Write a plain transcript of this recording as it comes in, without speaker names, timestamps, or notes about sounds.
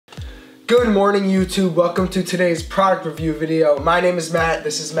Good morning, YouTube. Welcome to today's product review video. My name is Matt.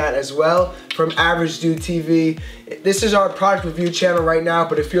 This is Matt as well from Average Dude TV. This is our product review channel right now,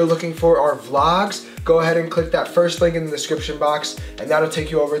 but if you're looking for our vlogs, go ahead and click that first link in the description box and that'll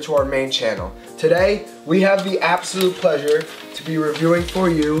take you over to our main channel. Today, we have the absolute pleasure to be reviewing for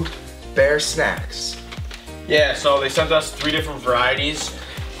you Bear Snacks. Yeah, so they sent us 3 different varieties.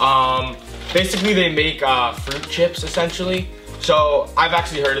 Basically, they make fruit chips, essentially. So I've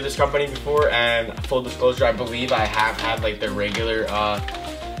actually heard of this company before, and full disclosure, I believe I have had like their regular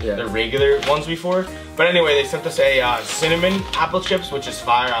ones before. But anyway, they sent us a cinnamon apple chips, which is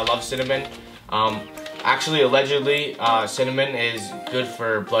fire. I love cinnamon. Actually, allegedly, cinnamon is good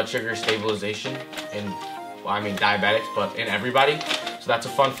for blood sugar stabilization in, well, I mean diabetics, but in everybody. So that's a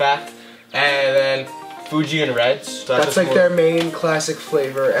fun fact. And then Fuji and Reds. So that's like their main classic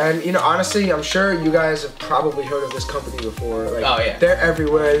flavor. And you know, honestly, I'm sure you guys have probably heard of this company before. Like, oh yeah. They're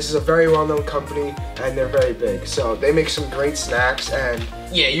everywhere. This is a very well-known company and they're very big. So they make some great snacks and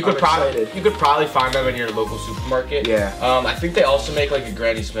yeah, you could probably find them in your local supermarket. Yeah. I think they also make like a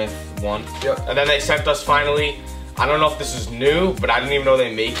Granny Smith one. Yep. And then they sent us finally, I don't know if this is new, but I didn't even know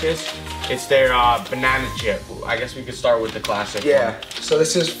they make this. It's their banana chip. I guess we could start with the classic one. So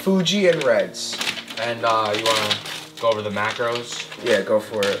this is Fuji and Reds. And you want to go over the macros? Yeah, go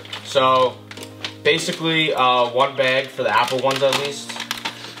for it. So, basically, one bag, for the apple ones at least,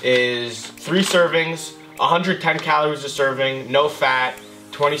 is 3 servings, 110 calories a serving, no fat,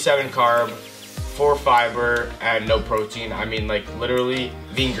 27 carb, 4 fiber, and no protein. I mean, like, literally,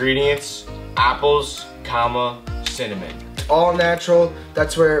 the ingredients, apples, comma, cinnamon. All natural.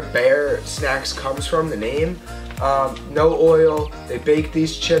 That's where Bear Snacks comes from, the name. No oil, they bake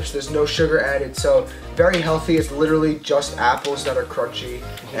these chips, there's no sugar added, so very healthy. It's literally just apples that are crunchy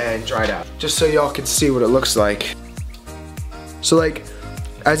and dried out. Just so y'all can see what it looks like. So like,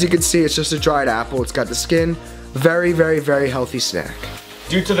 as you can see, it's just a dried apple. It's got the skin. Very, very, very healthy snack.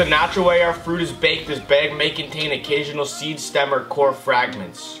 Due to the natural way our fruit is baked, this bag may contain occasional seed, stem, or core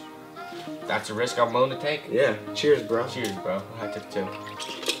fragments. That's a risk I'm willing to take? Yeah, cheers, bro. Cheers, bro. I took 2.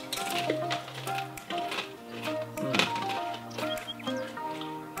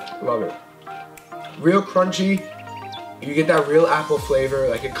 Love it. Real crunchy. You get that real apple flavor.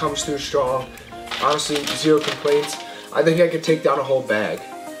 Like, it comes through strong. Honestly, 0 complaints. I think I could take down a whole bag.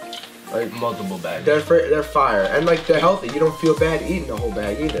 Like, multiple bags. They're fire. And like, they're healthy. You don't feel bad eating the whole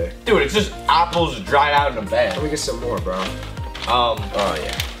bag either. Dude, it's just apples dried out in a bag. Let me get some more, bro. Oh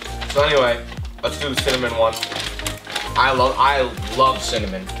yeah. So anyway, let's do the cinnamon one. I love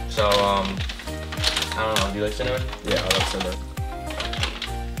cinnamon. So I don't know. Do you like cinnamon? Yeah, I love cinnamon.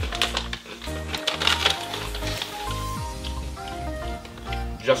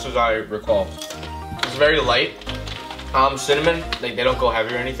 Just as I recall. It's very light. Cinnamon, like, they don't go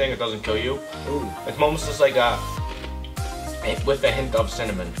heavy or anything. It doesn't kill you. Ooh. It's almost just like with a hint of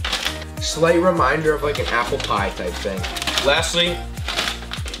cinnamon. Slight reminder of like an apple pie type thing. Lastly,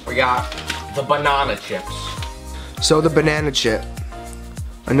 we got the banana chips. So the banana chip,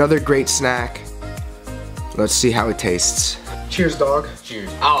 another great snack. Let's see how it tastes. Cheers, dog. Cheers.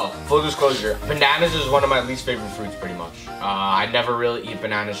 Oh, full disclosure, bananas is one of my least favorite fruits, pretty much. I never really eat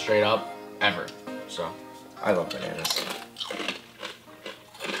bananas straight up, ever. So, I love bananas.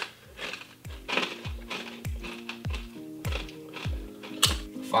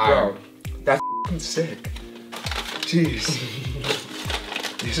 Fire. Bro, that's f***ing sick. Jeez.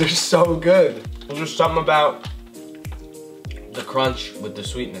 These are so good. There's just something about the crunch with the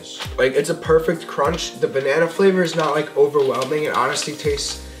sweetness. Like, it's a perfect crunch. The banana flavor is not like overwhelming. It honestly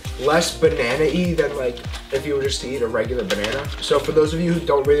tastes less banana-y than like if you were just to eat a regular banana. So for those of you who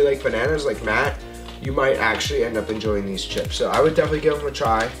don't really like bananas like Matt, you might actually end up enjoying these chips. So I would definitely give them a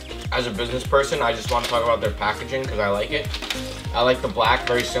try. As a business person, I just want to talk about their packaging because I like it. I like the black,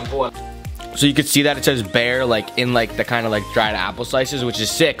 very simple. So you can see that it says Bear like in like the kind of like dried apple slices, which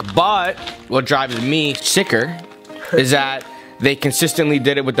is sick. But what drives me sicker is that they consistently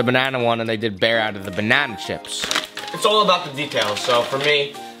did it with the banana one and they did Bear out of the banana chips. It's all about the details. So for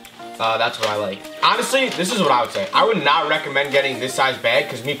me, that's what I like. Honestly, this is what I would say. I would not recommend getting this size bag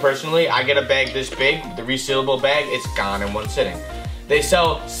because me personally, I get a bag this big, the resealable bag, it's gone in one sitting. They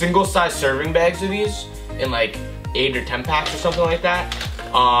sell single size serving bags of these in like 8 or 10 packs or something like that.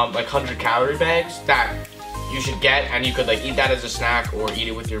 Like 100 calorie bags that you should get, and you could like eat that as a snack or eat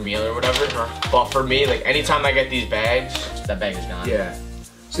it with your meal or whatever. But for me, like anytime I get these bags, that bag is gone. Yeah.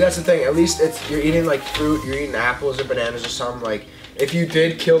 So that's the thing. At least you're eating like fruit, you're eating apples or bananas or something. Like, if you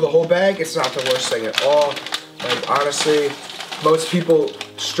did kill the whole bag, it's not the worst thing at all. Like, honestly, most people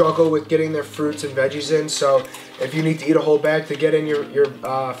struggle with getting their fruits and veggies in, so if you need to eat a whole bag to get in your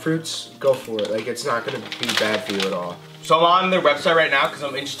fruits, go for it. Like, it's not gonna be bad for you at all. So I'm on their website right now because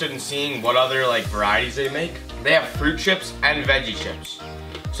I'm interested in seeing what other like varieties they make. They have fruit chips and veggie chips.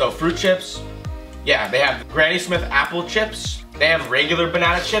 So fruit chips, yeah, they have Granny Smith apple chips. They have regular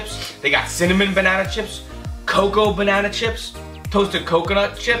banana chips. They got cinnamon banana chips, cocoa banana chips, toasted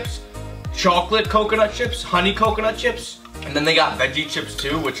coconut chips, chocolate coconut chips, honey coconut chips. And then they got veggie chips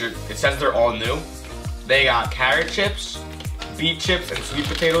too, which it says they're all new. They got carrot chips, beet chips, and sweet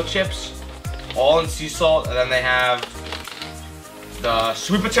potato chips, all in sea salt. And then they have the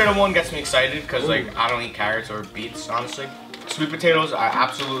sweet potato one. Gets me excited because like I don't eat carrots or beets, honestly. Sweet potatoes, I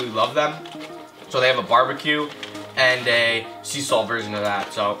absolutely love them. So they have a barbecue and a sea salt version of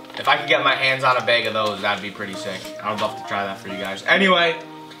that. So if I could get my hands on a bag of those, that'd be pretty sick. I would love to try that for you guys. Anyway,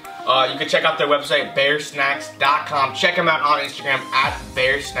 you can check out their website, bearsnacks.com. Check them out on Instagram at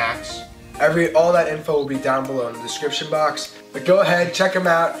bearsnacks. All that info will be down below in the description box. But go ahead, check them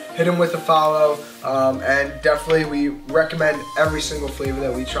out, hit them with a follow, and definitely we recommend every single flavor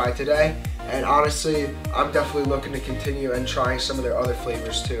that we tried today. And honestly, I'm definitely looking to continue and trying some of their other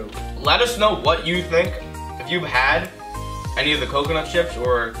flavors too. Let us know what you think. If you've had any of the coconut chips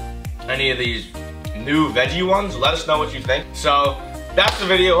or any of these new veggie ones, let us know what you think. So that's the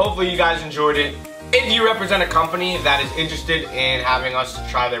video. Hopefully you guys enjoyed it. If you represent a company that is interested in having us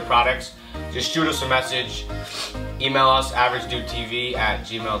try their products, just shoot us a message. Email us,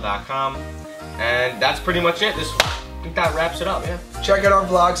 averagedudetv@gmail.com. And that's pretty much it. I think that wraps it up, yeah. Check out our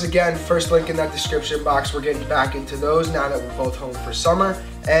vlogs again. First link in that description box. We're getting back into those now that we're both home for summer.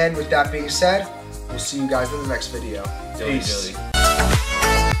 And with that being said, we'll see you guys in the next video. Peace.